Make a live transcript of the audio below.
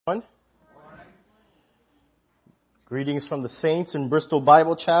Everyone. Greetings from the saints in Bristol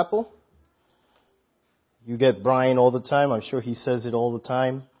Bible Chapel. You get Brian all the time. I'm sure he says it all the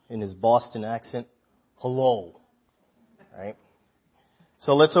time in his Boston accent. Hello. Right?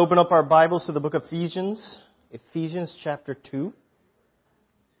 So let's open up our Bibles to the book of Ephesians. Ephesians chapter 2.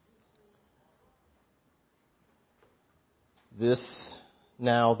 This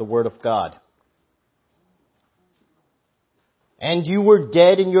now the Word of God. And you were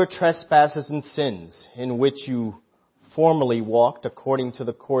dead in your trespasses and sins, in which you formerly walked according to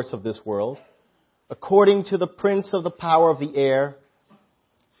the course of this world, according to the prince of the power of the air,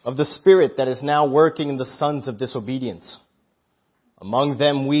 of the spirit that is now working in the sons of disobedience. Among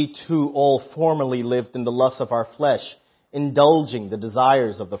them we too all formerly lived in the lusts of our flesh, indulging the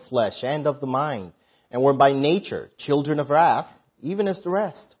desires of the flesh and of the mind, and were by nature children of wrath, even as the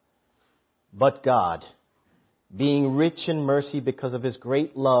rest. But God, being rich in mercy because of his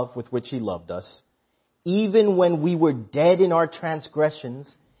great love with which he loved us, even when we were dead in our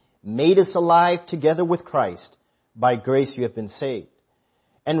transgressions, made us alive together with Christ. By grace you have been saved.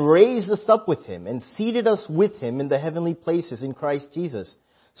 And raised us up with him and seated us with him in the heavenly places in Christ Jesus,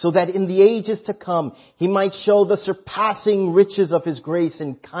 so that in the ages to come he might show the surpassing riches of his grace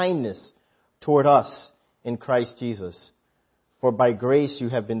and kindness toward us in Christ Jesus. For by grace you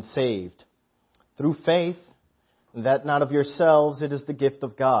have been saved, through faith, that not of yourselves, it is the gift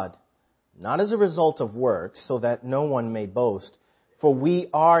of God, not as a result of works, so that no one may boast. For we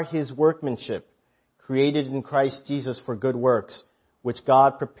are his workmanship, created in Christ Jesus for good works, which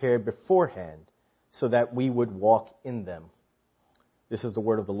God prepared beforehand, so that we would walk in them. This is the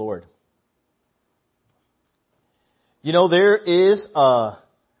word of the Lord. You know, there is a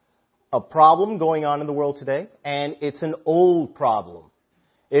problem going on in the world today, and it's an old problem.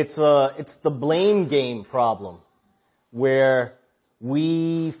 It's the blame game problem, where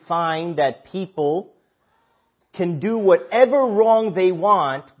we find that people can do whatever wrong they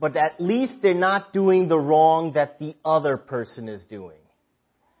want, but at least they're not doing the wrong that the other person is doing.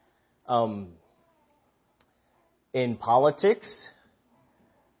 In politics,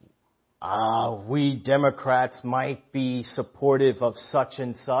 we Democrats might be supportive of such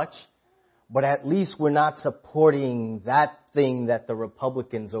and such, but at least we're not supporting that thing that the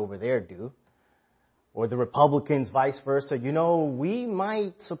Republicans over there do. Or the Republicans vice versa. You know, we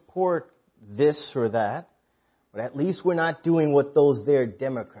might support this or that, but at least we're not doing what those there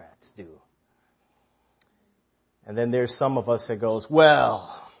Democrats do. And then there's some of us that goes,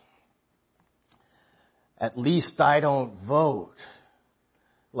 well, at least I don't vote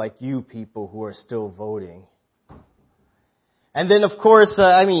like you people who are still voting. And then, of course,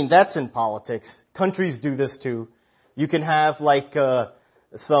 that's in politics. Countries do this too. You can have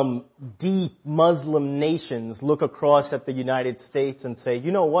some deep Muslim nations look across at the United States and say, you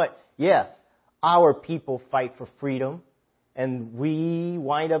know what? Yeah, our people fight for freedom, and we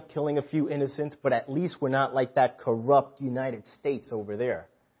wind up killing a few innocents, but at least we're not like that corrupt United States over there.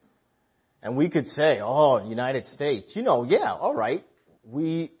 And we could say, oh, United States, yeah, all right.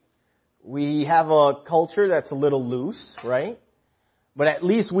 We have a culture that's a little loose, right? But at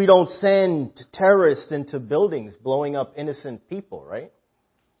least we don't send terrorists into buildings blowing up innocent people, right?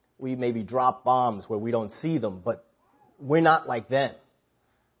 We maybe drop bombs where we don't see them, but we're not like them.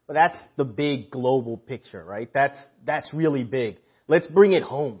 But that's the big global picture, right? That's really big. Let's bring it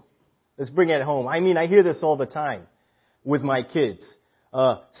home. I hear this all the time with my kids.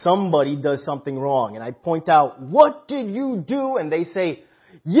 Somebody does something wrong, and I point out, what did you do? And they say,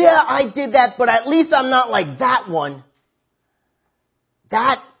 yeah, I did that, but at least I'm not like that one.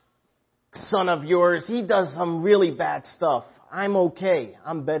 That son of yours, he does some really bad stuff. I'm okay.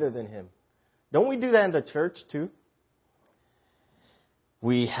 I'm better than him. Don't we do that in the church too?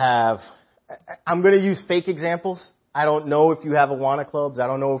 I'm going to use fake examples. I don't know if you have Awana clubs. I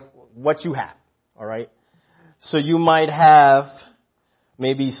don't know what you have. All right. So you might have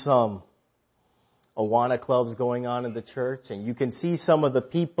maybe some Awana clubs going on in the church, and you can see some of the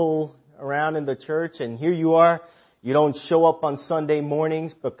people around in the church, and here you are. You don't show up on Sunday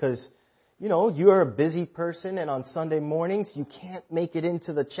mornings because you're a busy person, and on Sunday mornings, you can't make it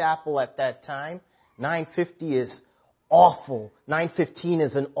into the chapel at that time. 9:50 is awful. 9:15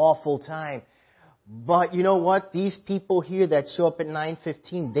 is an awful time. But you know what? These people here that show up at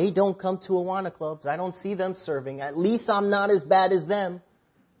 9:15, they don't come to Awana clubs. I don't see them serving. At least I'm not as bad as them,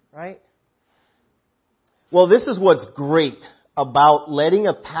 right? Well, this is what's great about letting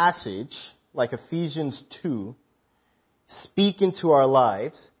a passage like Ephesians 2 speak into our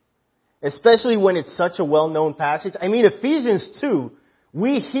lives, especially when it's such a well-known passage. Ephesians 2,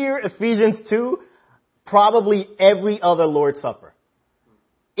 we hear Ephesians 2 probably every other Lord's Supper.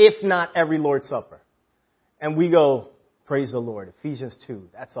 if not every Lord's Supper. And we go, praise the Lord, Ephesians 2,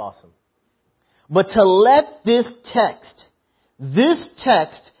 that's awesome. But to let this text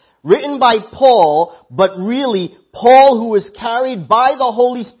written by Paul, but really Paul who is carried by the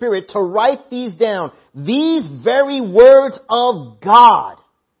Holy Spirit to write these down, these very words of God,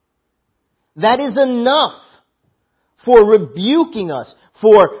 that is enough for rebuking us,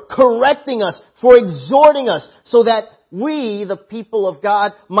 for correcting us, for exhorting us, so that we, the people of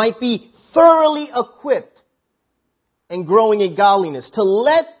God, might be thoroughly equipped and growing in godliness. To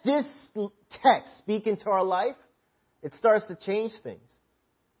let this text speak into our life, it starts to change things.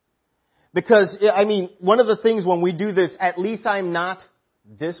 Because, I mean, one of the things when we do this, at least I'm not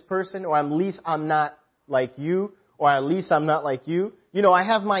this person, or at least I'm not like you, or at least I'm not like you. You know, I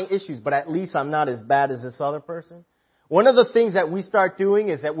have my issues, but at least I'm not as bad as this other person. One of the things that we start doing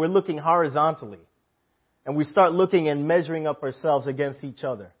is that we're looking horizontally. And we start looking and measuring up ourselves against each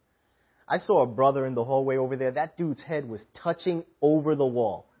other. I saw a brother in the hallway over there. That dude's head was touching over the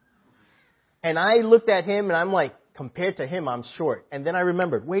wall. And I looked at him and I'm like, compared to him, I'm short. And then I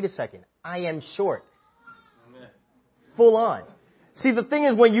remembered, wait a second, I am short. Full on. See, the thing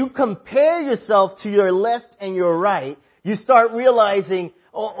is, when you compare yourself to your left and your right, you start realizing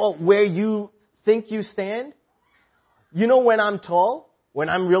where you think you stand. You know, when I'm tall, when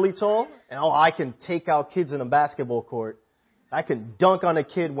I'm really tall, and I can take out kids in a basketball court. I can dunk on a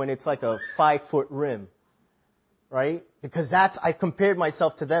kid when it's like a 5-foot rim. Right? Because I compared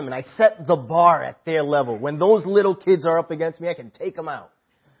myself to them and I set the bar at their level. When those little kids are up against me, I can take them out.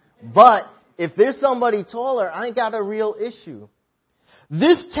 But if there's somebody taller, I got a real issue.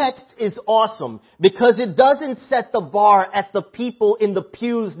 This text is awesome because it doesn't set the bar at the people in the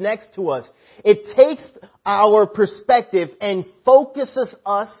pews next to us. It takes our perspective and focuses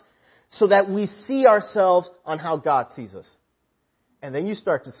us so that we see ourselves on how God sees us. And then you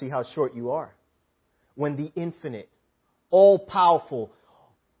start to see how short you are. When the infinite, all-powerful,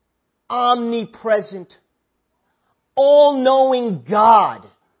 omnipresent, all-knowing God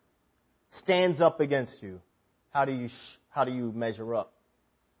stands up against you, how do you measure up?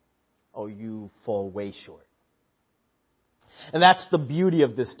 Oh, you fall way short. And that's the beauty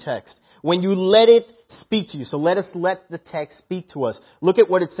of this text. When you let it speak to you, so let us let the text speak to us. Look at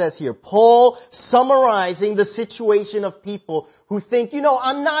what it says here. Paul summarizing the situation of people who think, you know,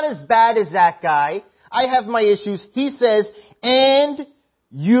 I'm not as bad as that guy. I have my issues. He says, and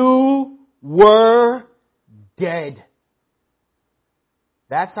you were dead.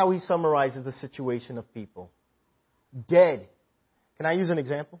 That's how he summarizes the situation of people. Dead. Can I use an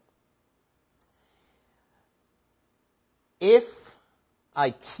example? If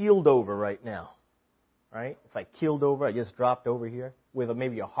I keeled over right now, right? If I keeled over, I just dropped over here with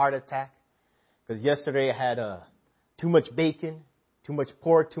maybe a heart attack. Because yesterday I had too much bacon, too much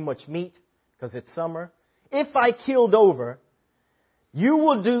pork, too much meat, because it's summer. If I keeled over, you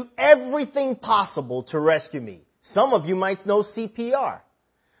will do everything possible to rescue me. Some of you might know CPR.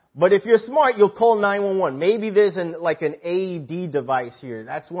 But if you're smart, you'll call 911. Maybe there's an AED device here.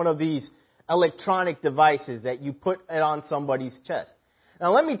 That's one of these electronic devices that you put it on somebody's chest.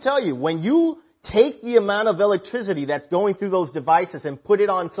 Now let me tell you, when you take the amount of electricity that's going through those devices and put it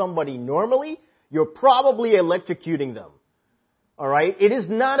on somebody normally, you're probably electrocuting them. Alright? It is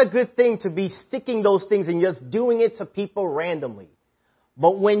not a good thing to be sticking those things and just doing it to people randomly.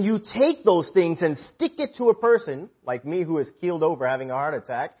 But when you take those things and stick it to a person, like me who is keeled over having a heart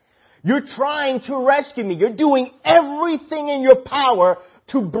attack, you're trying to rescue me. You're doing everything in your power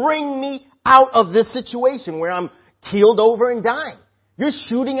to bring me out of this situation where I'm keeled over and dying. You're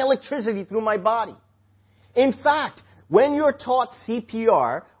shooting electricity through my body. In fact, when you're taught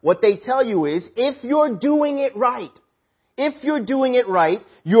CPR, what they tell you is, if you're doing it right,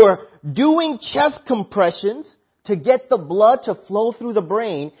 you're doing chest compressions to get the blood to flow through the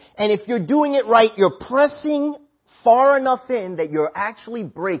brain, and if you're doing it right, you're pressing far enough in that you're actually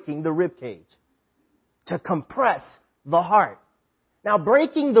breaking the rib cage to compress the heart. Now,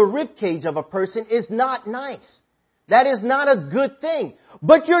 breaking the rib cage of a person is not nice. That is not a good thing.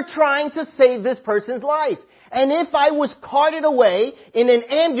 But you're trying to save this person's life. And if I was carted away in an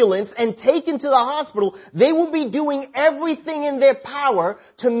ambulance and taken to the hospital, they will be doing everything in their power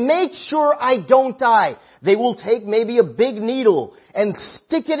to make sure I don't die. They will take maybe a big needle and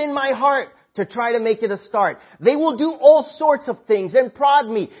stick it in my heart to try to make it a start. They will do all sorts of things and prod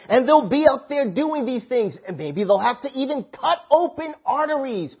me. And they'll be out there doing these things. And maybe they'll have to even cut open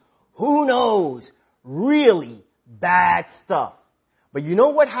arteries. Who knows? Really bad stuff. But you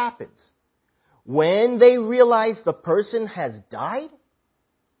know what happens? When they realize the person has died,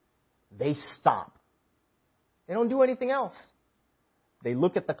 they stop. They don't do anything else. They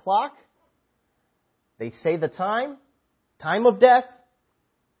look at the clock. They say the time of death.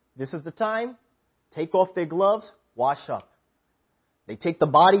 This is the time. Take off their gloves, wash up. They take the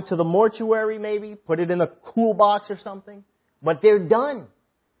body to the mortuary maybe, put it in a cool box or something. But they're done.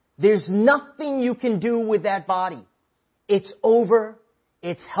 There's nothing you can do with that body. It's over.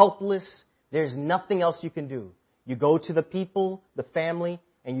 It's helpless. There's nothing else you can do. You go to the people, the family,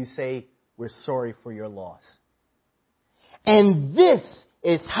 and you say, we're sorry for your loss. And this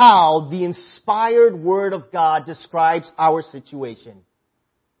is how the inspired Word of God describes our situation.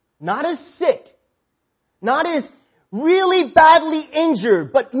 Not as sick, not as really badly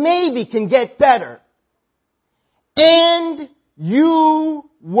injured, but maybe can get better. And you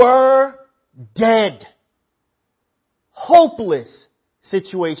were dead. Hopeless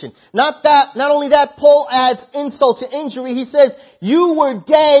situation. Not only that, Paul adds insult to injury. He says, you were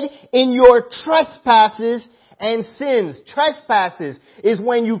dead in your trespasses and sins. Trespasses is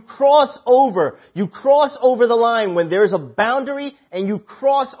when you cross over. You cross over the line when there's a boundary and you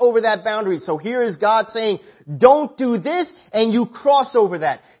cross over that boundary. So here is God saying, don't do this, and you cross over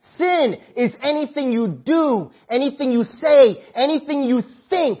that. Sin is anything you do, anything you say, anything you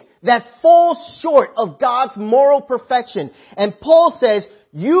think that falls short of God's moral perfection. And Paul says,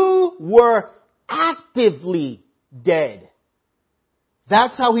 you were actively dead.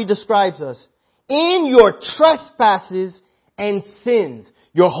 That's how he describes us. In your trespasses and sins.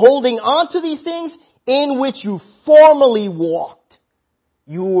 You're holding on to these things in which you formerly walked.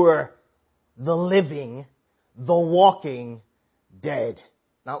 You were the living, the walking dead.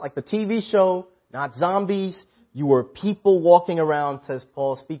 Not like the TV show, not zombies. You were people walking around, says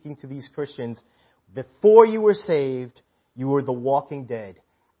Paul, speaking to these Christians. Before you were saved, you were the walking dead.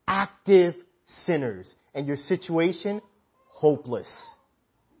 Active sinners. And your situation, hopeless.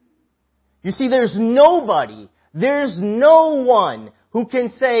 You see, there's nobody, there's no one who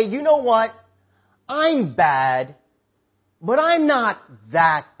can say, you know what, I'm bad, but I'm not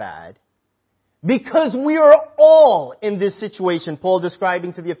that bad. Because we are all in this situation, Paul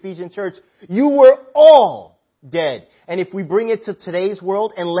describing to the Ephesian church, you were all dead. And if we bring it to today's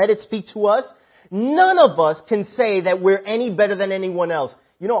world and let it speak to us, none of us can say that we're any better than anyone else.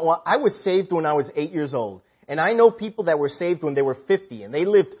 You know what, I was saved when I was 8 years old. And I know people that were saved when they were 50 and they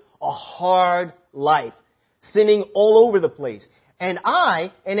lived a hard life, sinning all over the place. And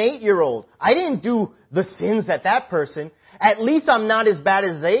I, an 8-year-old, I didn't do the sins that person. At least I'm not as bad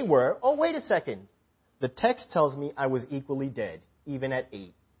as they were. Oh, wait a second. The text tells me I was equally dead, even at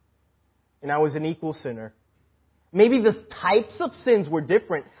 8. And I was an equal sinner. Maybe the types of sins were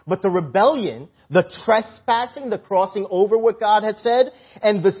different, but the rebellion, the trespassing, the crossing over what God had said,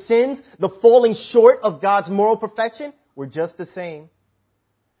 and the sins, the falling short of God's moral perfection, were just the same.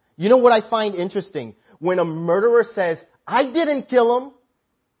 You know what I find interesting? When a murderer says, I didn't kill him,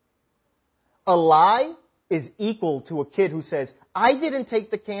 a lie is equal to a kid who says, I didn't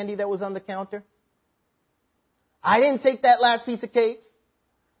take the candy that was on the counter. I didn't take that last piece of cake.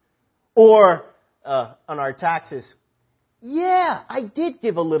 Or on our taxes, yeah, I did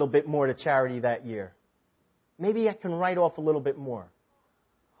give a little bit more to charity that year. Maybe I can write off a little bit more.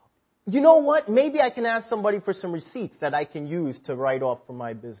 You know what? Maybe I can ask somebody for some receipts that I can use to write off for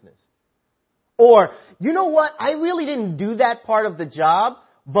my business. Or, you know what? I really didn't do that part of the job,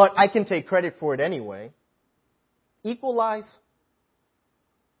 but I can take credit for it anyway. Equal lies.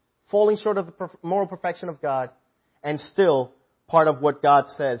 Falling short of the moral perfection of God. And still part of what God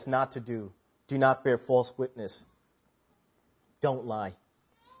says not to do. Do not bear false witness. Don't lie.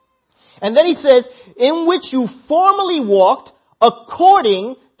 And then he says, in which you formerly walked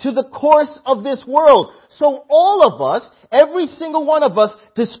according to the course of this world. So all of us, every single one of us,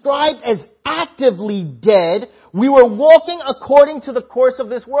 described as actively dead, we were walking according to the course of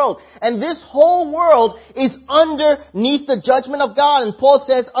this world. And this whole world is underneath the judgment of God. And Paul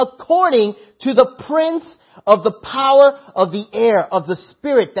says, according to the prince of the power of the air, of the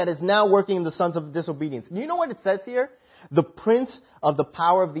spirit that is now working in the sons of disobedience. And you know what it says here? The prince of the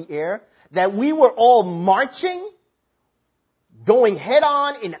power of the air. That we were all marching, going head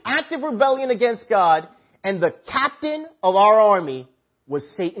on in active rebellion against God, and the captain of our army was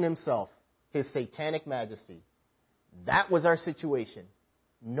Satan himself, his satanic majesty. That was our situation,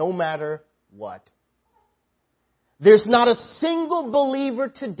 no matter what. There's not a single believer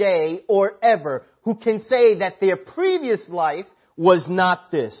today or ever who can say that their previous life was not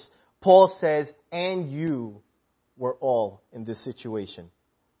this. Paul says, and you were all in this situation.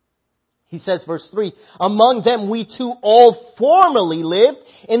 He says, verse 3, among them we too all formerly lived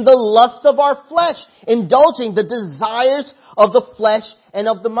in the lusts of our flesh, indulging the desires of the flesh and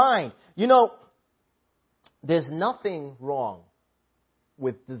of the mind. You know, there's nothing wrong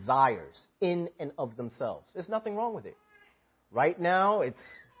with desires in and of themselves. There's nothing wrong with it. Right now, it's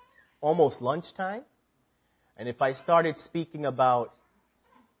almost lunchtime. And if I started speaking about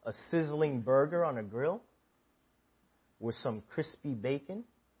a sizzling burger on a grill with some crispy bacon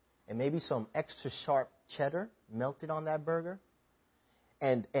and maybe some extra sharp cheddar melted on that burger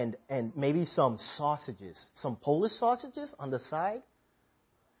and maybe some sausages, some Polish sausages on the side,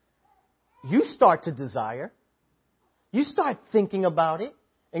 you start to desire. You start thinking about it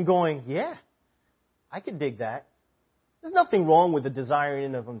and going, yeah, I could dig that. There's nothing wrong with the desire in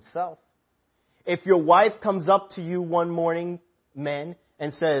and of himself. If your wife comes up to you one morning, men,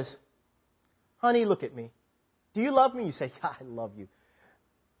 and says, honey, look at me. Do you love me? You say, yeah, I love you.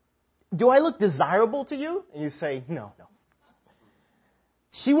 Do I look desirable to you? And you say, no.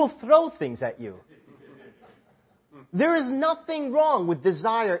 She will throw things at you. There is nothing wrong with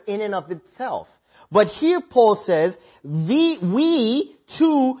desire in and of itself. But here Paul says, we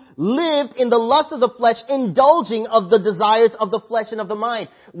too lived in the lust of the flesh, indulging of the desires of the flesh and of the mind.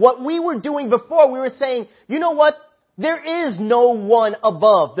 What we were doing before, we were saying, you know what? There is no one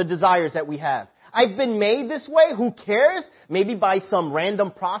above the desires that we have. I've been made this way. Who cares? Maybe by some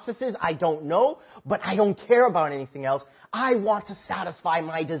random processes. I don't know. But I don't care about anything else. I want to satisfy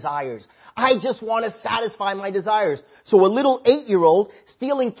my desires. I just want to satisfy my desires. So a little 8-year-old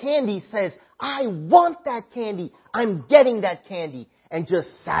stealing candy says, I want that candy. I'm getting that candy. And just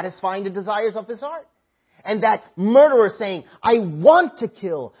satisfying the desires of his heart. And that murderer saying, I want to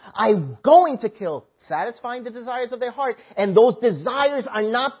kill. I'm going to kill. Satisfying the desires of their heart. And those desires are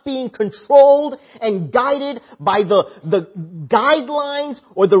not being controlled and guided by the guidelines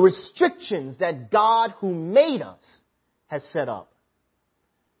or the restrictions that God who made us has set up.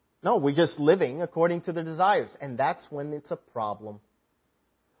 No, we're just living according to the desires. And that's when it's a problem.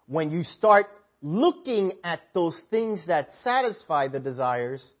 When you start looking at those things that satisfy the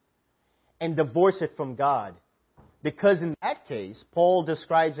desires and divorce it from God. Because in that case, Paul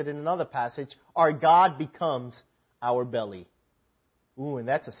describes it in another passage, our God becomes our belly. Ooh, and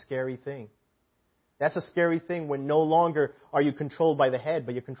that's a scary thing. That's a scary thing when no longer are you controlled by the head,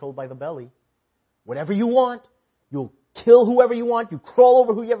 but you're controlled by the belly. Whatever you want, you'll kill whoever you want, you crawl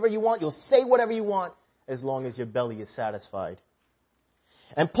over whoever you want, you'll say whatever you want, as long as your belly is satisfied.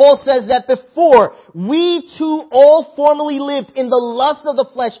 And Paul says that before, we too all formerly lived in the lust of the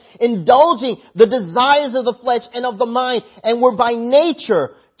flesh, indulging the desires of the flesh and of the mind, and were by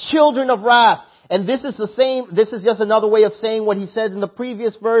nature children of wrath. And this is just another way of saying what he said in the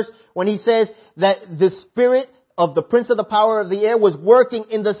previous verse, when he says that the spirit of the prince of the power of the air was working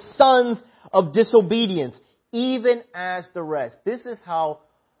in the sons of disobedience, even as the rest. This is how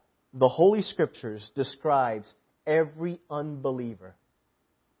the Holy Scriptures describes every unbeliever.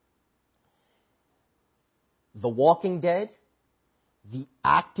 The walking dead, the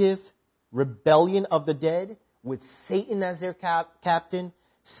active rebellion of the dead, with Satan as their captain,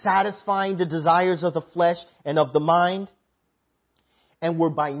 satisfying the desires of the flesh and of the mind, and were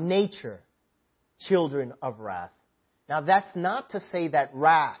by nature children of wrath. Now that's not to say that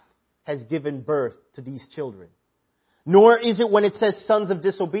wrath has given birth to these children. Nor is it when it says sons of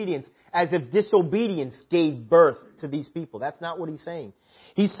disobedience, as if disobedience gave birth to these people. That's not what he's saying.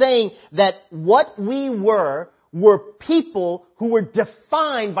 He's saying that what we were people who were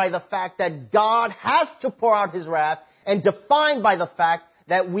defined by the fact that God has to pour out His wrath, and defined by the fact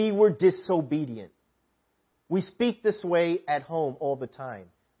that we were disobedient. We speak this way at home all the time.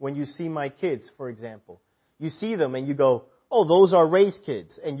 When you see my kids, for example, you see them and you go, oh, those are Ray's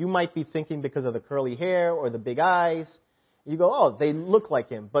kids. And you might be thinking because of the curly hair or the big eyes. You go, oh, they look like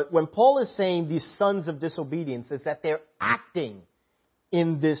him. But when Paul is saying these sons of disobedience, is that they're acting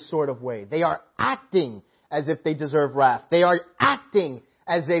in this sort of way. They are acting as if they deserve wrath. They are acting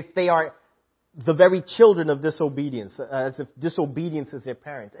as if they are the very children of disobedience, as if disobedience is their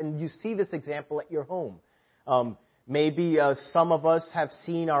parents. And you see this example at your home. Maybe some of us have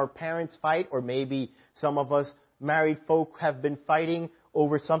seen our parents fight, or maybe some of us married folk have been fighting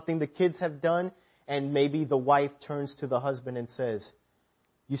over something the kids have done, and maybe the wife turns to the husband and says,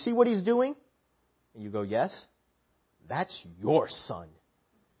 you see what he's doing? And you go, yes, that's your son.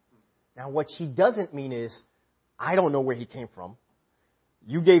 Now, what she doesn't mean is, I don't know where he came from.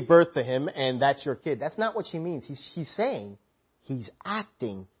 You gave birth to him, and that's your kid. That's not what she means. She's saying he's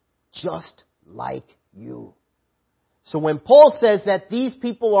acting just like you. So when Paul says that these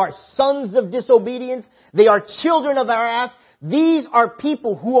people are sons of disobedience, they are children of wrath, these are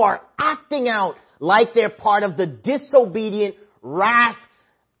people who are acting out like they're part of the disobedient,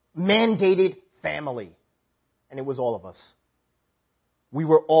 wrath-mandated family. And it was all of us. We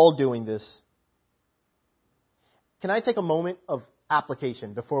were all doing this. Can I take a moment of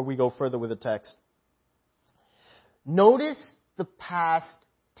application before we go further with the text. Notice the past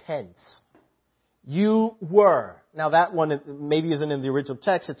tense. You were. Now that one maybe isn't in the original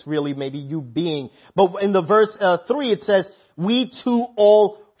text. It's really maybe you being. But in the verse 3 it says, we too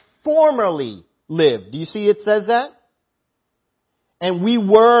all formerly lived. Do you see it says that? And we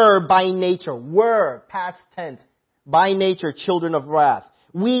were by nature, past tense, by nature children of wrath.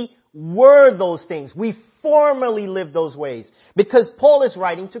 We were those things. We formerly lived those ways. Because Paul is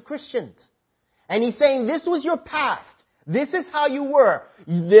writing to Christians. And he's saying this was your past. This is how you were.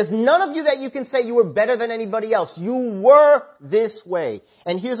 There's none of you that you can say you were better than anybody else. You were this way.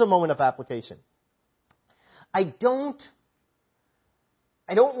 And here's a moment of application. I don't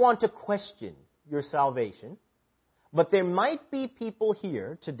want to question your salvation, but there might be people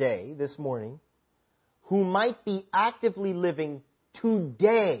here today, this morning, who might be actively living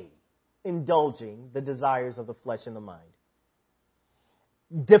today, indulging the desires of the flesh and the mind.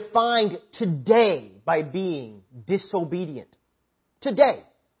 Defined today by being disobedient. Today.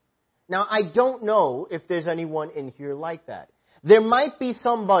 Now, I don't know if there's anyone in here like that. There might be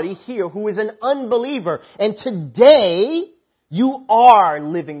somebody here who is an unbeliever, and today you are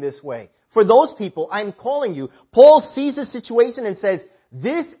living this way. For those people, I'm calling you. Paul sees the situation and says,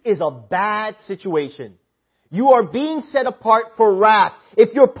 this is a bad situation. You are being set apart for wrath.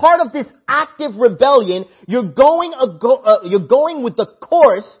 If you're part of this active rebellion, you're going with the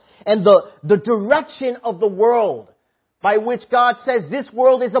course and the direction of the world by which God says this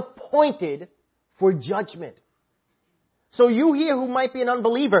world is appointed for judgment. So you here who might be an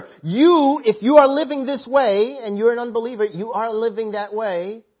unbeliever, if you are living this way and you're an unbeliever, you are living that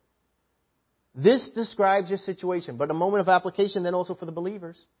way. This describes your situation. But a moment of application then also for the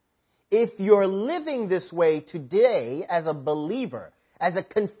believers. If you're living this way today as a believer, as a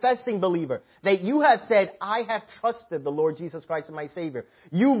confessing believer, that you have said, I have trusted the Lord Jesus Christ as my Savior.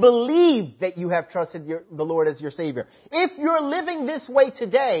 You believe that you have trusted the Lord as your Savior. If you're living this way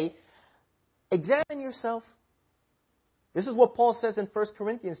today, examine yourself. This is what Paul says in 1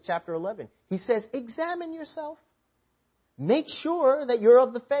 Corinthians chapter 11. He says, examine yourself. Make sure that you're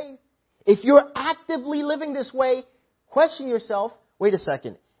of the faith. If you're actively living this way, question yourself, wait a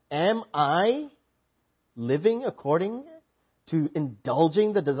second, am I living according to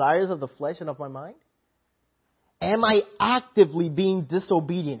indulging the desires of the flesh and of my mind? Am I actively being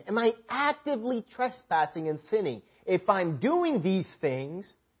disobedient? Am I actively trespassing and sinning? If I'm doing these things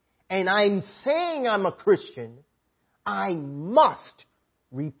and I'm saying I'm a Christian, I must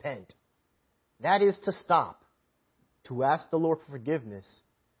repent. That is to stop, to ask the Lord for forgiveness,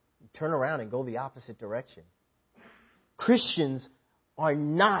 turn around and go the opposite direction. Christians are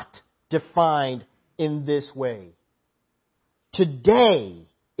not defined in this way. Today,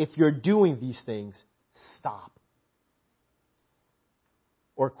 if you're doing these things, stop.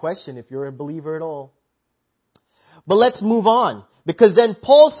 Or question if you're a believer at all. But let's move on. Because then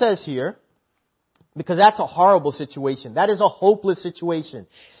Paul says here, because that's a horrible situation. That is a hopeless situation.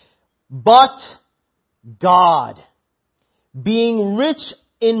 But God, being rich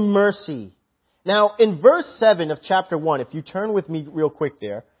in mercy. Now, in verse 7 of chapter 1, if you turn with me real quick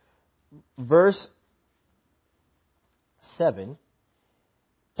there, verse 7,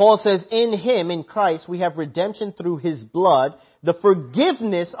 Paul says, in Him, in Christ, we have redemption through His blood, the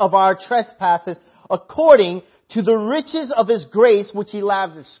forgiveness of our trespasses, according to the riches of His grace, which He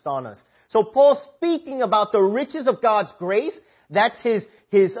lavished on us. So Paul's speaking about the riches of God's grace. That's His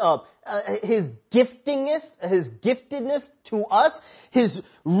giftedness to us, His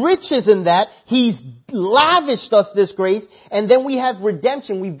riches in that. He's lavished us this grace, and then we have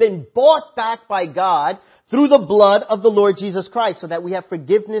redemption. We've been bought back by God through the blood of the Lord Jesus Christ, so that we have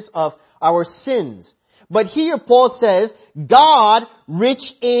forgiveness of our sins. But here Paul says, God rich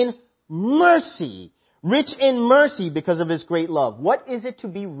in mercy. Rich in mercy because of His great love. What is it to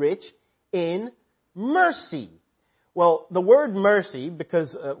be rich in mercy? Well, the word mercy,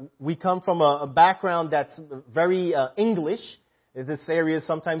 because we come from a background that's very English, this area is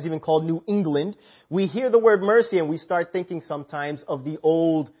sometimes even called New England. We hear the word mercy and we start thinking sometimes of the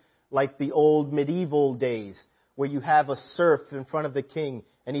old medieval days, where you have a serf in front of the king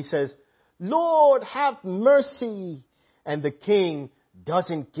and he says, Lord, have mercy. And the king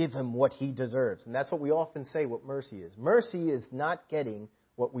doesn't give him what he deserves. And that's what we often say what mercy is. Mercy is not getting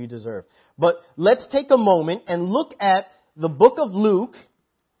what we deserve. But let's take a moment and look at the book of Luke,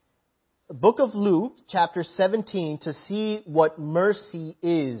 chapter 17, to see what mercy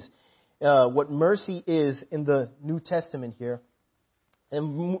is. What mercy is in the New Testament here.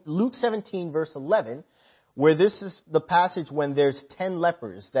 In Luke 17, verse 11, where this is the passage when there's 10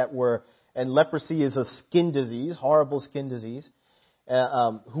 lepers that were, and leprosy is a skin disease, horrible skin disease.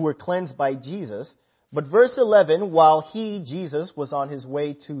 who were cleansed by Jesus. But verse 11, while he, Jesus, was on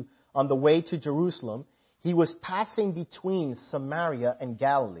the way to Jerusalem, he was passing between Samaria and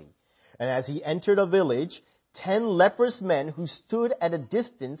Galilee. And as he entered a village, 10 leprous men who stood at a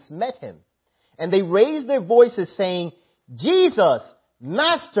distance met him. And they raised their voices saying, Jesus,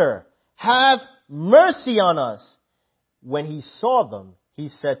 Master, have mercy on us. When he saw them, he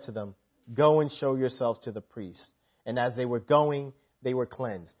said to them, Go and show yourselves to the priest. And as they were going, they were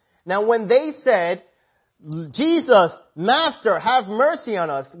cleansed. Now when they said, Jesus, Master, have mercy on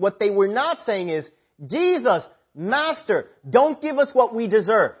us, what they were not saying is, Jesus, Master, don't give us what we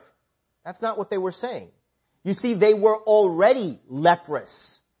deserve. That's not what they were saying. You see, they were already leprous.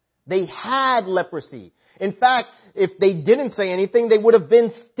 They had leprosy. In fact, if they didn't say anything, they would have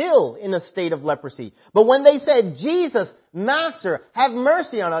been still in a state of leprosy. But when they said, Jesus, Master, have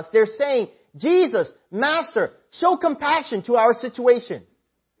mercy on us, they're saying, Jesus, Master, show compassion to our situation.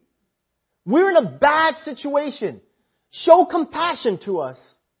 We're in a bad situation. Show compassion to us.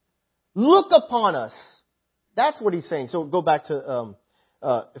 Look upon us. That's what he's saying. So go back to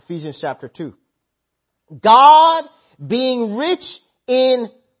Ephesians chapter 2. God being rich in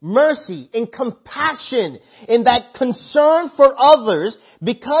mercy, in compassion, in that concern for others,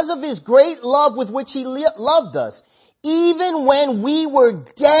 because of His great love with which He loved us, even when we were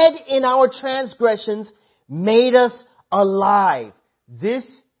dead in our transgressions, made us alive. This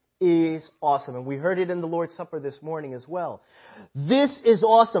is awesome. And we heard it in the Lord's Supper this morning as well. This is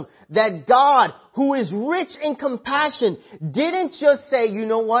awesome. That God, who is rich in compassion, didn't just say, you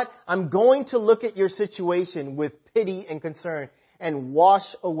know what, I'm going to look at your situation with pity and concern and wash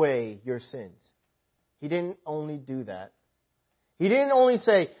away your sins. He didn't only do that. He didn't only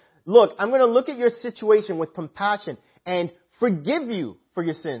say, look, I'm going to look at your situation with compassion and forgive you for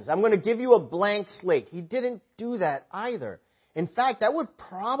your sins. I'm going to give you a blank slate. He didn't do that either. In fact, that would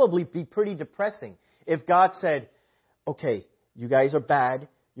probably be pretty depressing if God said, okay, you guys are bad.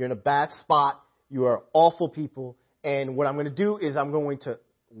 You're in a bad spot. You are awful people. And what I'm going to do is I'm going to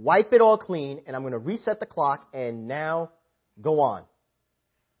wipe it all clean and I'm going to reset the clock and now go on.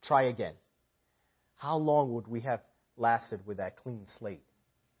 Try again. How long would we have lasted with that clean slate?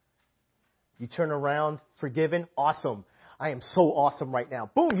 You turn around, forgiven, awesome. I am so awesome right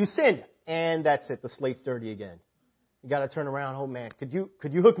now. Boom, you sinned. And that's it. The slate's dirty again. You got to turn around. Oh man, could you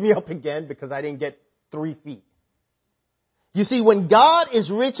hook me up again because I didn't get 3 feet? You see, when God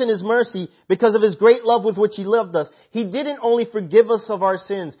is rich in His mercy because of His great love with which He loved us, He didn't only forgive us of our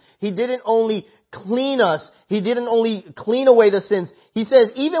sins. He didn't only clean us. He didn't only clean away the sins. He says,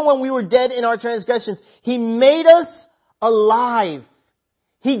 even when we were dead in our transgressions, He made us alive.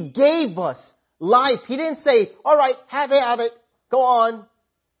 He gave us life. He didn't say, all right, have it. Go on.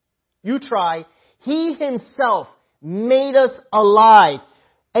 You try. He Himself made us alive.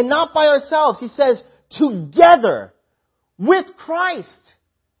 And not by ourselves. He says, together with Christ.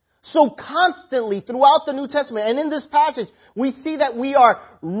 So constantly throughout the New Testament and in this passage, we see that we are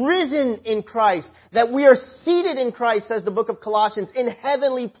risen in Christ, that we are seated in Christ, says the book of Colossians, in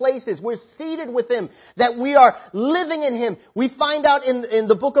heavenly places. We're seated with Him, that we are living in Him. We find out in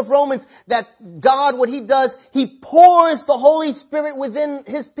the book of Romans that God, what He does, He pours the Holy Spirit within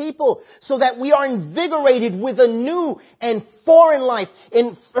His people so that we are invigorated with a new and foreign life.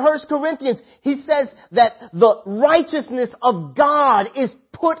 In 1 Corinthians, he says that the righteousness of God is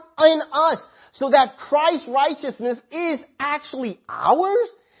put in us, so that Christ's righteousness is actually ours,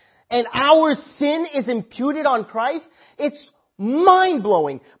 and our sin is imputed on Christ. It's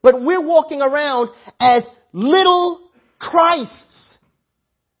mind-blowing. But we're walking around as little Christs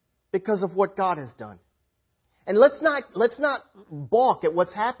because of what God has done. And let's not balk at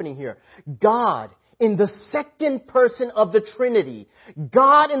what's happening here. God, in the second person of the Trinity,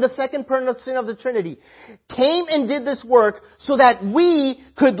 God in the second person of the Trinity came and did this work so that we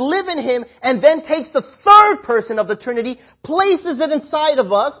could live in Him, and then takes the third person of the Trinity, places Him inside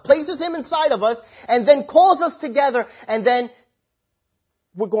of us, and then calls us together, and then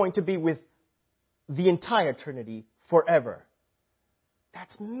we're going to be with the entire Trinity forever.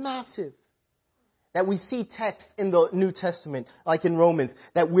 That's massive. That we see texts in the New Testament, like in Romans,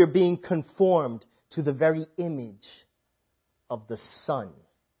 that we're being conformed to the very image of the Son.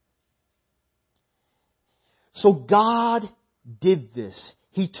 So God did this.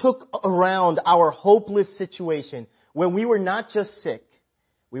 He took around our hopeless situation when we were not just sick,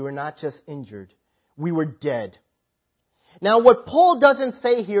 we were not just injured, we were dead. Now what Paul doesn't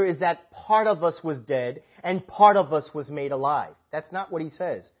say here is that part of us was dead and part of us was made alive. That's not what he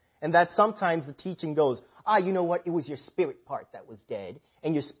says. And that sometimes the teaching goes, You know what? It was your spirit part that was dead,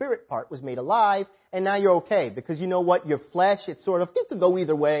 and your spirit part was made alive, and now you're okay. Because you know what? Your flesh, it could go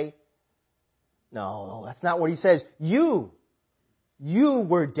either way. No, that's not what he says. You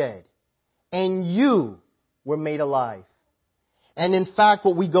were dead, and you were made alive. And in fact,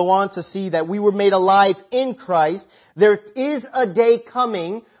 what we go on to see that we were made alive in Christ, there is a day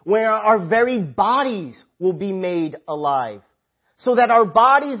coming where our very bodies will be made alive. So that our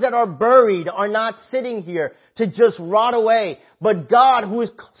bodies that are buried are not sitting here to just rot away. But God, who is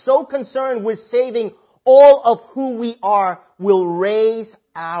so concerned with saving all of who we are, will raise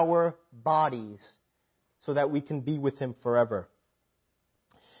our bodies so that we can be with Him forever.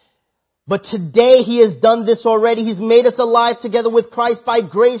 But today He has done this already. He's made us alive together with Christ. By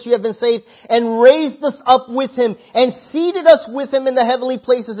grace you have been saved, and raised us up with Him and seated us with Him in the heavenly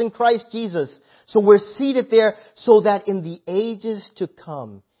places in Christ Jesus. So we're seated there so that in the ages to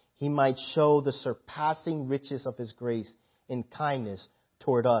come He might show the surpassing riches of His grace in kindness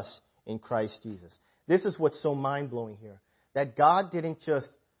toward us in Christ Jesus. This is what's so mind-blowing here. That God didn't just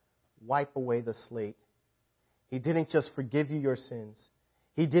wipe away the slate. He didn't just forgive you your sins.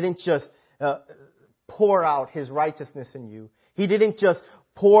 He didn't just pour out His righteousness in you. He didn't just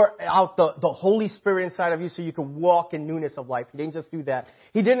pour out the Holy Spirit inside of you so you could walk in newness of life. He didn't just do that.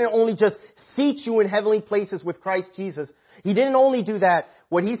 He didn't only just seat you in heavenly places with Christ Jesus. He didn't only do that.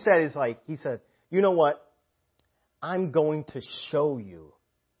 What He said is He said, you know what? I'm going to show you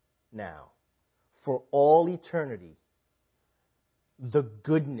now for all eternity the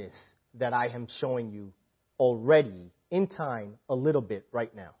goodness that I am showing you already in time a little bit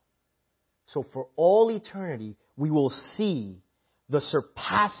right now. So for all eternity, we will see the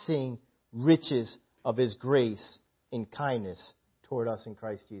surpassing riches of His grace in kindness toward us in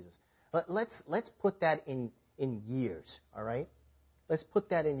Christ Jesus. Let's put that in years, all right? Let's put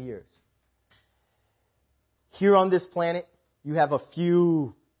that in years. Here on this planet, you have a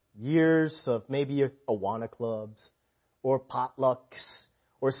few years of maybe Awana clubs or potlucks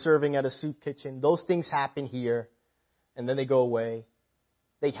or serving at a soup kitchen. Those things happen here. And then they go away.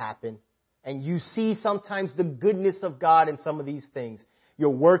 They happen. And you see sometimes the goodness of God in some of these things. You're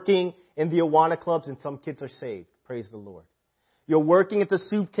working in the Awana clubs and some kids are saved. Praise the Lord. You're working at the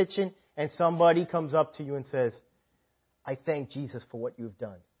soup kitchen and somebody comes up to you and says, I thank Jesus for what you've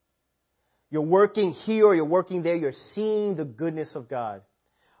done. You're working here or you're working there. You're seeing the goodness of God.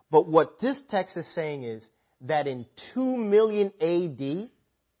 But what this text is saying is that in 2 million AD,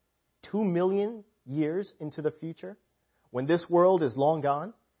 2 million years into the future, when this world is long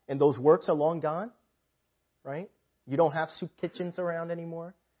gone and those works are long gone, right? You don't have soup kitchens around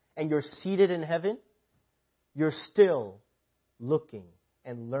anymore and you're seated in heaven, you're still looking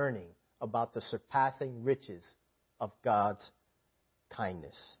and learning about the surpassing riches of God's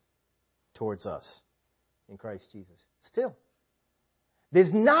kindness towards us in Christ Jesus. Still.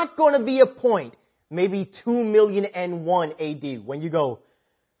 There's not going to be a point, maybe 2,000,001 AD, when you go,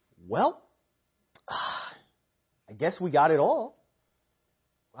 well, I guess we got it all.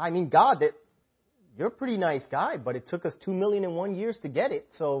 I mean, God, you're a pretty nice guy, but it took us 2,000,001 years to get it.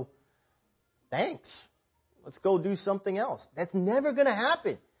 So, thanks. Let's go do something else. That's never going to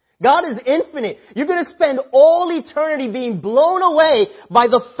happen. God is infinite. You're going to spend all eternity being blown away by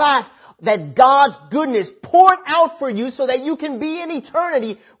the fact that God's goodness poured out for you so that you can be in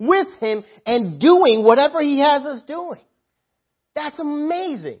eternity with Him and doing whatever He has us doing. That's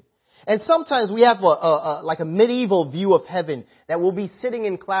amazing. And sometimes we have like a medieval view of heaven that we'll be sitting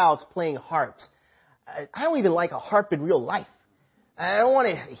in clouds playing harps. I don't even like a harp in real life. I don't want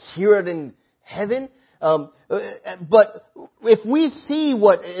to hear it in heaven. But if we see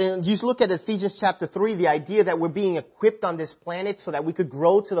you look at Ephesians chapter 3, the idea that we're being equipped on this planet so that we could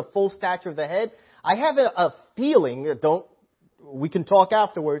grow to the full stature of the head, I have a feeling, we can talk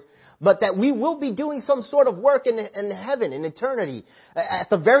afterwards, but that we will be doing some sort of work in heaven, in eternity,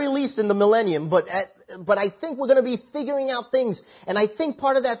 at the very least in the millennium. But I think we're going to be figuring out things. And I think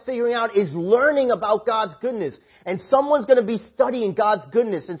part of that figuring out is learning about God's goodness. And someone's going to be studying God's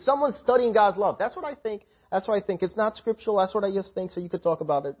goodness. And someone's studying God's love. That's what I think. That's what I think. It's not scriptural. That's what I just think. So you could talk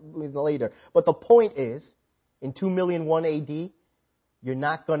about it later. But the point is, in 2,000,001 AD, you're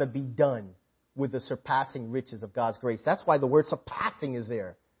not going to be done with the surpassing riches of God's grace. That's why the word surpassing is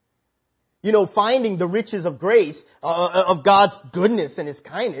there. You know, finding the riches of grace, of God's goodness and His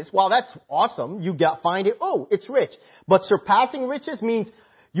kindness, well, that's awesome. You find it, oh, it's rich. But surpassing riches means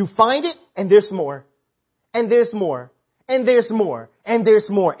you find it and there's more. And there's more. And there's more. And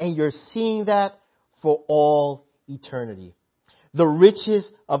there's more. And you're seeing that for all eternity. The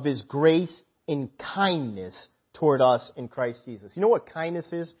riches of His grace in kindness toward us in Christ Jesus. You know what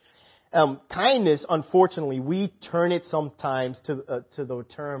kindness is? Kindness, unfortunately, we turn it sometimes to the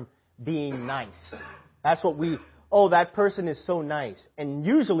term being nice. That's what that person is so nice. And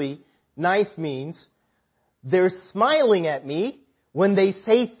usually, nice means they're smiling at me when they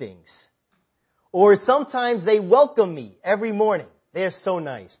say things. Or sometimes they welcome me every morning. They're so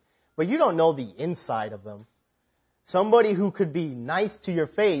nice. But you don't know the inside of them. Somebody who could be nice to your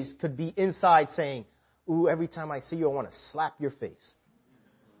face could be inside saying, ooh, every time I see you, I want to slap your face.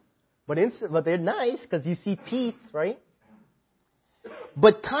 But they're nice because you see teeth, right?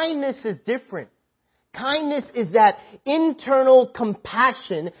 But kindness is different. Kindness is that internal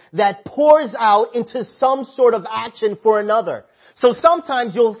compassion that pours out into some sort of action for another. So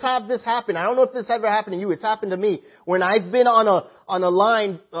sometimes you'll have this happen. I don't know if this ever happened to you. It's happened to me when I've been on a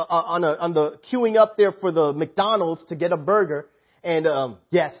line on the queuing up there for the McDonald's to get a burger. And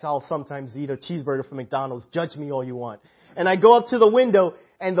yes, I'll sometimes eat a cheeseburger from McDonald's. Judge me all you want. And I go up to the window,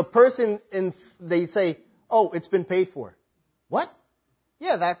 and the person they say, "Oh, it's been paid for." What?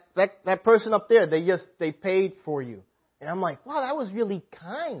 Yeah, that person up there, they paid for you. And I'm like, wow, that was really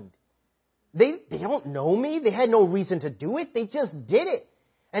kind. They don't know me. They had no reason to do it. They just did it.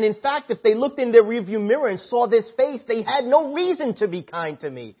 And in fact, if they looked in their rearview mirror and saw this face, they had no reason to be kind to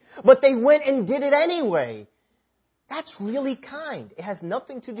me. But they went and did it anyway. That's really kind. It has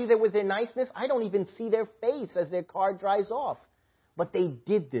nothing to do there with their niceness. I don't even see their face as their car drives off. But they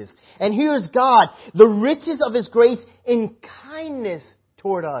did this. And here's God, the riches of His grace in kindness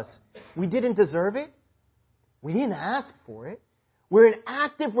toward us. We didn't deserve it. We didn't ask for it. We're in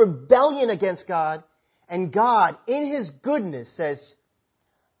active rebellion against God. And God, in His goodness, says,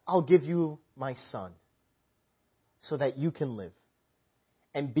 I'll give you my Son so that you can live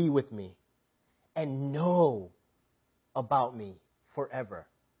and be with me and know about me forever.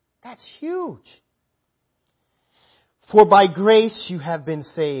 That's huge. For by grace you have been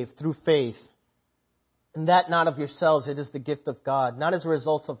saved through faith. And that not of yourselves, it is the gift of God, not as a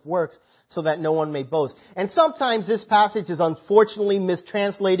result of works, so that no one may boast. And sometimes this passage is unfortunately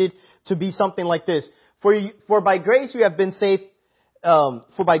mistranslated to be something like this. For by grace you have been saved,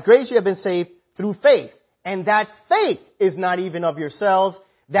 through faith. And that faith is not even of yourselves.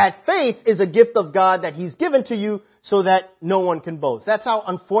 That faith is a gift of God that He's given to you so that no one can boast. That's how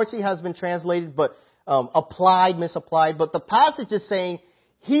unfortunately has been translated, but misapplied. But the passage is saying,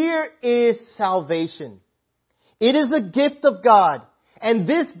 here is salvation. It is a gift of God. And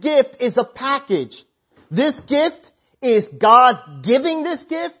this gift is a package. This gift is God giving this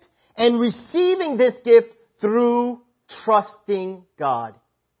gift and receiving this gift through trusting God.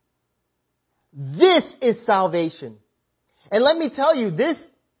 This is salvation. And let me tell you, this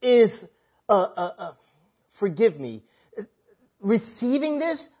is, forgive me, receiving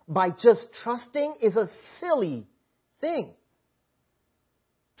this by just trusting is a silly thing.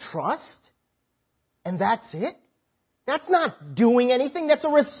 Trust? And that's it? That's not doing anything. That's a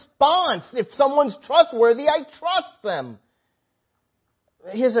response. If someone's trustworthy, I trust them.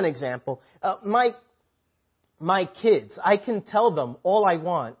 Here's an example. My kids, I can tell them all I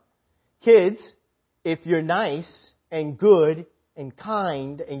want. Kids, if you're nice and good and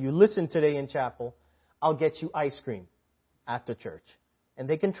kind and you listen today in chapel, I'll get you ice cream after church. And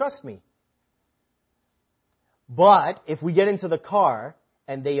they can trust me. But if we get into the car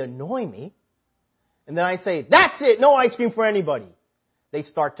and they annoy me, and then I say, that's it, no ice cream for anybody, they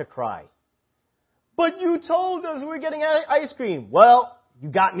start to cry. But you told us we were getting ice cream. Well, you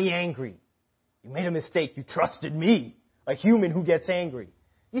got me angry. You made a mistake. You trusted me, a human who gets angry.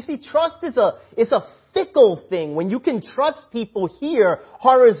 You see, trust is a fickle thing. When you can trust people here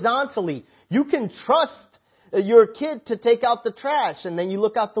horizontally, you can trust your kid to take out the trash, and then you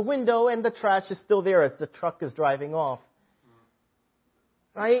look out the window and the trash is still there as the truck is driving off.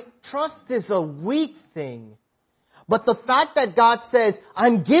 Right? Trust is a weak thing. But the fact that God says,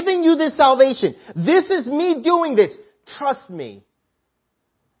 I'm giving you this salvation. This is me doing this. Trust me.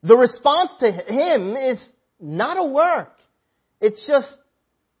 The response to Him is not a work. It's just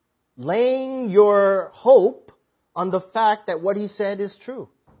laying your hope on the fact that what He said is true.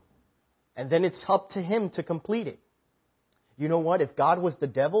 And then it's up to Him to complete it. You know what? If God was the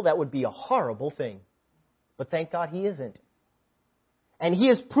devil, that would be a horrible thing. But thank God He isn't. And He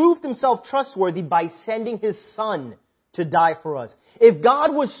has proved Himself trustworthy by sending His Son to die for us. If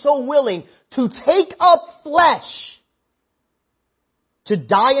God was so willing to take up flesh to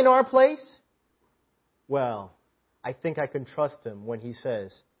die in our place, well, I think I can trust Him when He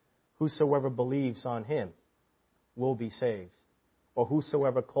says, whosoever believes on Him will be saved. Or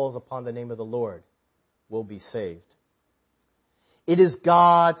whosoever calls upon the name of the Lord will be saved. It is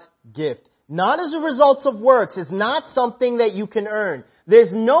God's gift. Not as a result of works. It's not something that you can earn.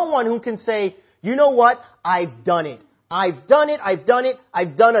 There's no one who can say, you know what? I've done it. I've done it. I've done it.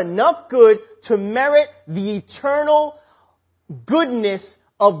 I've done enough good to merit the eternal goodness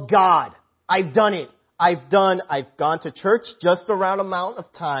of God. I've done it. I've gone to church just the right amount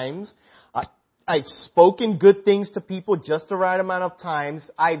of times. I've spoken good things to people just the right amount of times.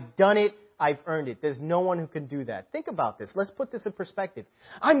 I've done it. I've earned it. There's no one who can do that. Think about this. Let's put this in perspective.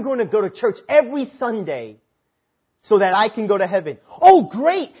 I'm going to go to church every Sunday so that I can go to heaven. Oh,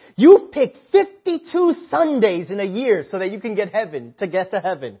 great! You picked 52 Sundays in a year so that you can get to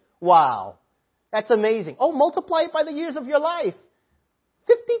heaven. Wow. That's amazing. Oh, multiply it by the years of your life.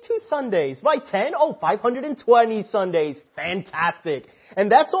 52 Sundays. By 10? Oh, 520 Sundays. Fantastic.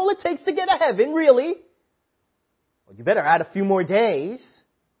 And that's all it takes to get to heaven, really. Well, you better add a few more days.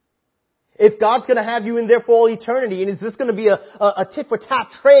 If God's going to have you in there for all eternity, and is this going to be a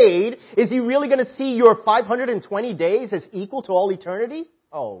tit-for-tat trade? Is He really going to see your 520 days as equal to all eternity?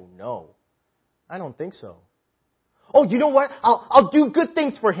 Oh, no. I don't think so. Oh, you know what? I'll do good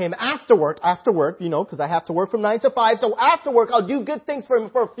things for Him after work, because I have to work from 9 to 5. So after work, I'll do good things for Him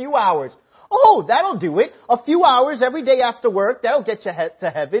for a few hours. Oh, that'll do it. A few hours every day after work, that'll get you to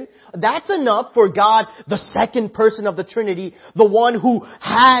heaven. That's enough for God, the second person of the Trinity, the one who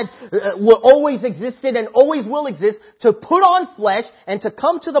always existed and always will exist, to put on flesh and to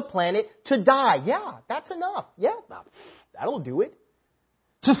come to the planet to die. Yeah, that's enough. Yeah, that'll do it.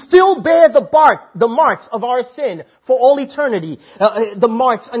 To still bear the marks of our sin for all eternity, the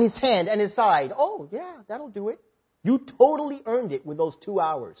marks on His hand and His side. Oh, yeah, that'll do it. You totally earned it with those 2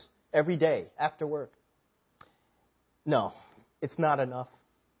 hours every day after work. No, it's not enough.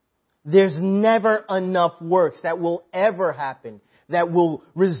 There's never enough works that will ever happen that will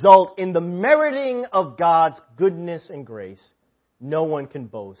result in the meriting of God's goodness and grace. No one can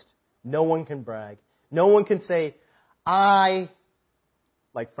boast. No one can brag. No one can say, I,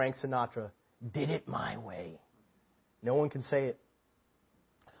 like Frank Sinatra, did it my way. No one can say it.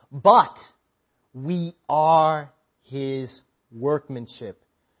 But we are His workmanship.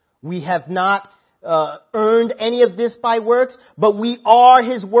 We have not earned any of this by works, but we are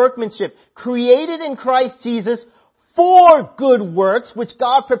His workmanship, created in Christ Jesus for good works, which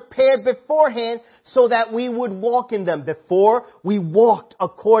God prepared beforehand so that we would walk in them. Before, we walked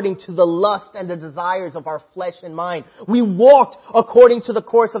according to the lust and the desires of our flesh and mind. We walked according to the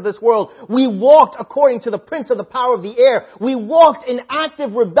course of this world. We walked according to the prince of the power of the air. We walked in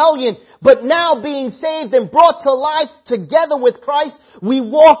active rebellion. But now being saved and brought to life together with Christ, we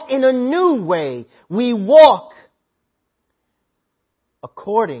walk in a new way. We walk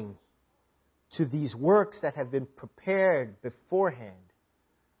according to these works that have been prepared beforehand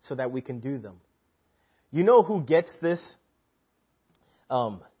so that we can do them. You know who gets this?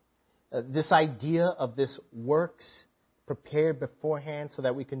 This idea of this works prepared beforehand so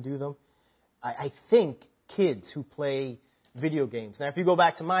that we can do them? I think kids who play video games. Now, if you go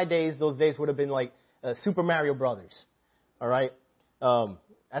back to my days, those days would have been like Super Mario Brothers. All right?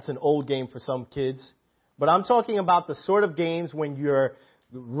 That's an old game for some kids. But I'm talking about the sort of games when you're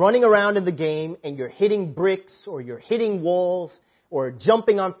running around in the game and you're hitting bricks or you're hitting walls or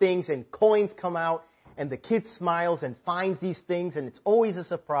jumping on things and coins come out and the kid smiles and finds these things and it's always a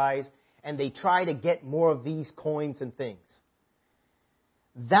surprise and they try to get more of these coins and things.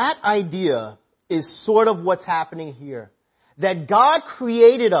 That idea is sort of what's happening here. That God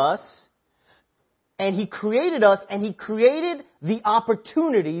created us and He created the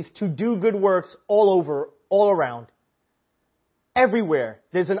opportunities to do good works all around. Everywhere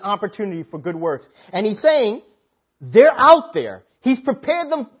there's an opportunity for good works. And He's saying, they're out there. He's prepared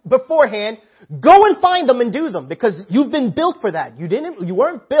them beforehand. Go and find them and do them because you've been built for that. You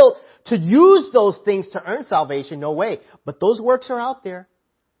weren't built to use those things to earn salvation. No way. But those works are out there.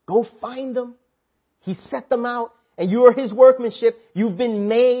 Go find them. He set them out and you are His workmanship. You've been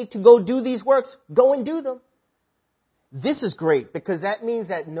made to go do these works. Go and do them. This is great because that means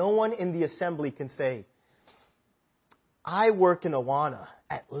that no one in the assembly can say, I work in Awana.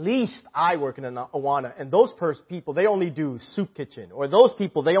 At least I work in Awana. And those people, they only do soup kitchen. Or those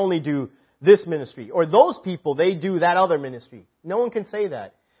people, they only do this ministry. Or those people, they do that other ministry. No one can say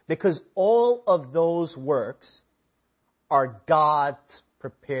that. Because all of those works are God's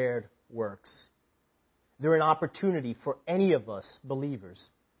prepared works. They're an opportunity for any of us believers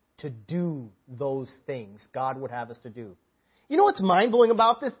to do those things God would have us to do. You know what's mind-blowing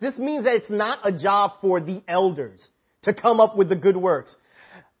about this? This means that it's not a job for the elders to come up with the good works.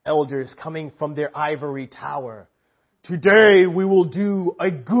 Elders coming from their ivory tower. Today we will do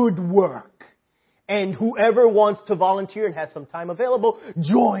a good work. And whoever wants to volunteer and has some time available,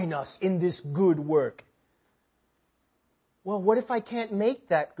 join us in this good work. Well, what if I can't make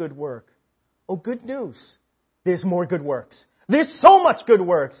that good work? Oh, good news. There's more good works. There's so much good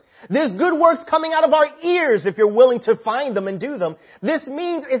works. There's good works coming out of our ears if you're willing to find them and do them. This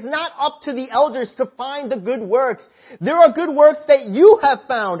means it's not up to the elders to find the good works. There are good works that you have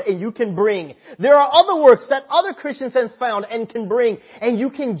found and you can bring. There are other works that other Christians have found and can bring. And you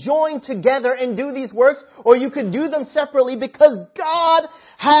can join together and do these works, or you can do them separately because God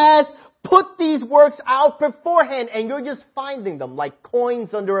has put these works out beforehand and you're just finding them like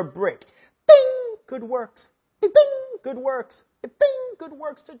coins under a brick. Bing! Good works. Bing! Good works. Bing! Good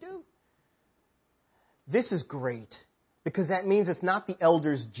works to do. This is great because that means it's not the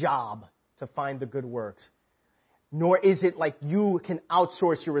elder's job to find the good works. Nor is it like you can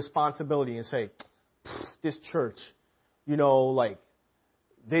outsource your responsibility and say, this church, like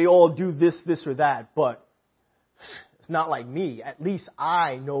they all do this, or that, but it's not like me. At least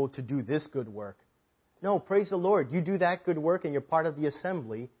I know to do this good work. No, praise the Lord. You do that good work and you're part of the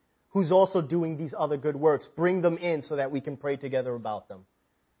assembly who's also doing these other good works. Bring them in so that we can pray together about them.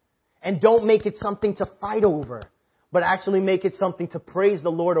 And don't make it something to fight over, but actually make it something to praise the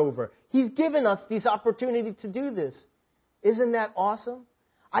Lord over. He's given us this opportunity to do this. Isn't that awesome?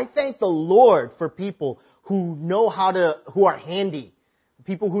 I thank the Lord for people who are handy.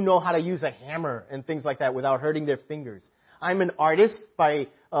 People who know how to use a hammer and things like that without hurting their fingers. I'm an artist by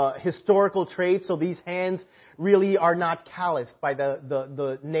historical trade, so these hands really are not calloused by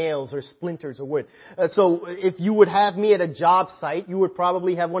the nails or splinters or wood. So if you would have me at a job site, you would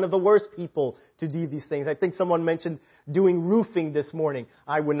probably have one of the worst people to do these things. I think someone mentioned doing roofing this morning.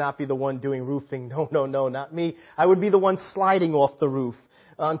 I would not be the one doing roofing. No, not me. I would be the one sliding off the roof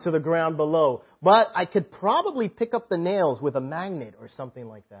onto the ground below. But I could probably pick up the nails with a magnet or something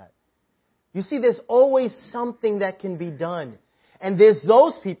like that. You see, there's always something that can be done. And there's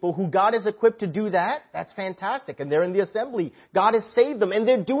those people who God has equipped to do that. That's fantastic. And they're in the assembly. God has saved them. And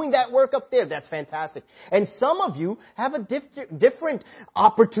they're doing that work up there. That's fantastic. And some of you have a different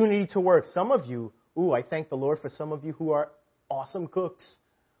opportunity to work. Some of you, I thank the Lord for some of you who are awesome cooks.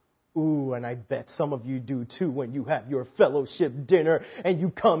 And I bet some of you do too when you have your fellowship dinner and you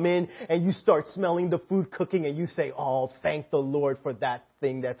come in and you start smelling the food cooking and you say, oh, thank the Lord for that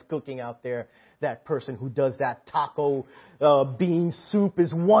thing that's cooking out there. That person who does that taco bean soup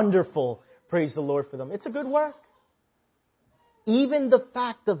is wonderful. Praise the Lord for them. It's a good work. Even the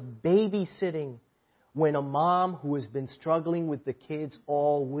fact of babysitting when a mom who has been struggling with the kids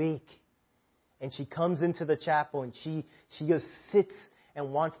all week and she comes into the chapel and she just sits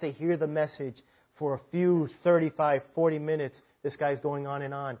and wants to hear the message for a few 35, 40 minutes. This guy's going on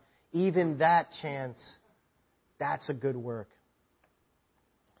and on. Even that chance, that's a good work.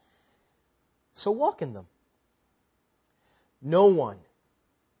 So walk in them. No one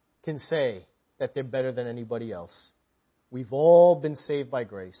can say that they're better than anybody else. We've all been saved by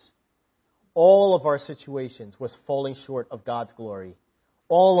grace. All of our situations was falling short of God's glory.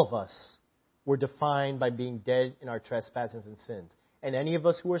 All of us were defined by being dead in our trespasses and sins. And any of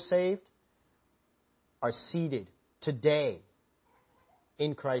us who are saved are seated today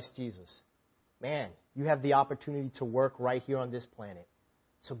in Christ Jesus. Man, you have the opportunity to work right here on this planet.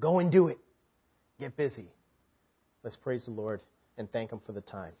 So go and do it. Get busy. Let's praise the Lord and thank Him for the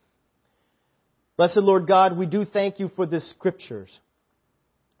time. Blessed Lord God, we do thank You for the Scriptures.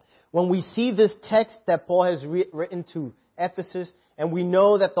 When we see this text that Paul has written to Ephesus, and we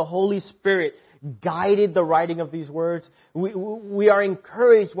know that the Holy Spirit guided the writing of these words, we are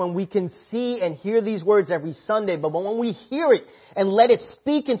encouraged when we can see and hear these words every Sunday. But when we hear it and let it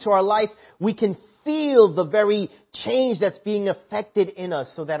speak into our life, we can feel the very change that's being affected in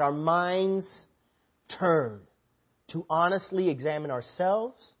us so that our minds turn to honestly examine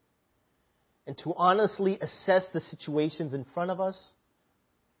ourselves and to honestly assess the situations in front of us,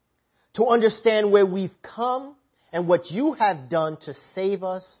 to understand where we've come and what You have done to save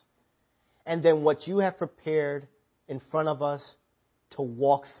us, and then what You have prepared in front of us to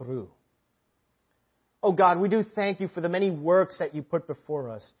walk through. Oh God, we do thank You for the many works that You put before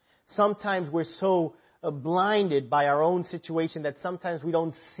us. Sometimes we're so blinded by our own situation that sometimes we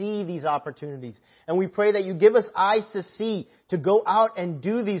don't see these opportunities. And we pray that You give us eyes to see, to go out and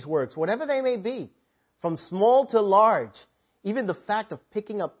do these works, whatever they may be, from small to large. Even the fact of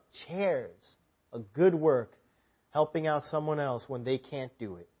picking up chairs, a good work, helping out someone else when they can't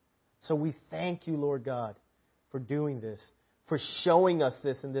do it. So we thank You, Lord God, for doing this, for showing us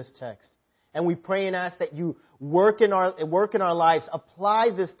this in this text. And we pray and ask that You work in our lives, apply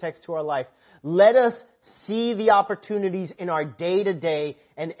this text to our life. Let us see the opportunities in our day-to-day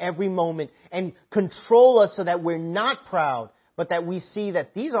and every moment and control us so that we're not proud, but that we see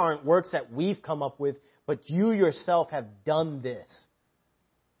that these aren't works that we've come up with, but you yourself have done this.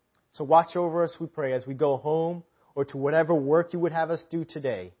 So watch over us, we pray, as we go home or to whatever work you would have us do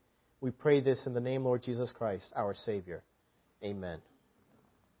today. We pray this in the name of Lord Jesus Christ, our Savior. Amen.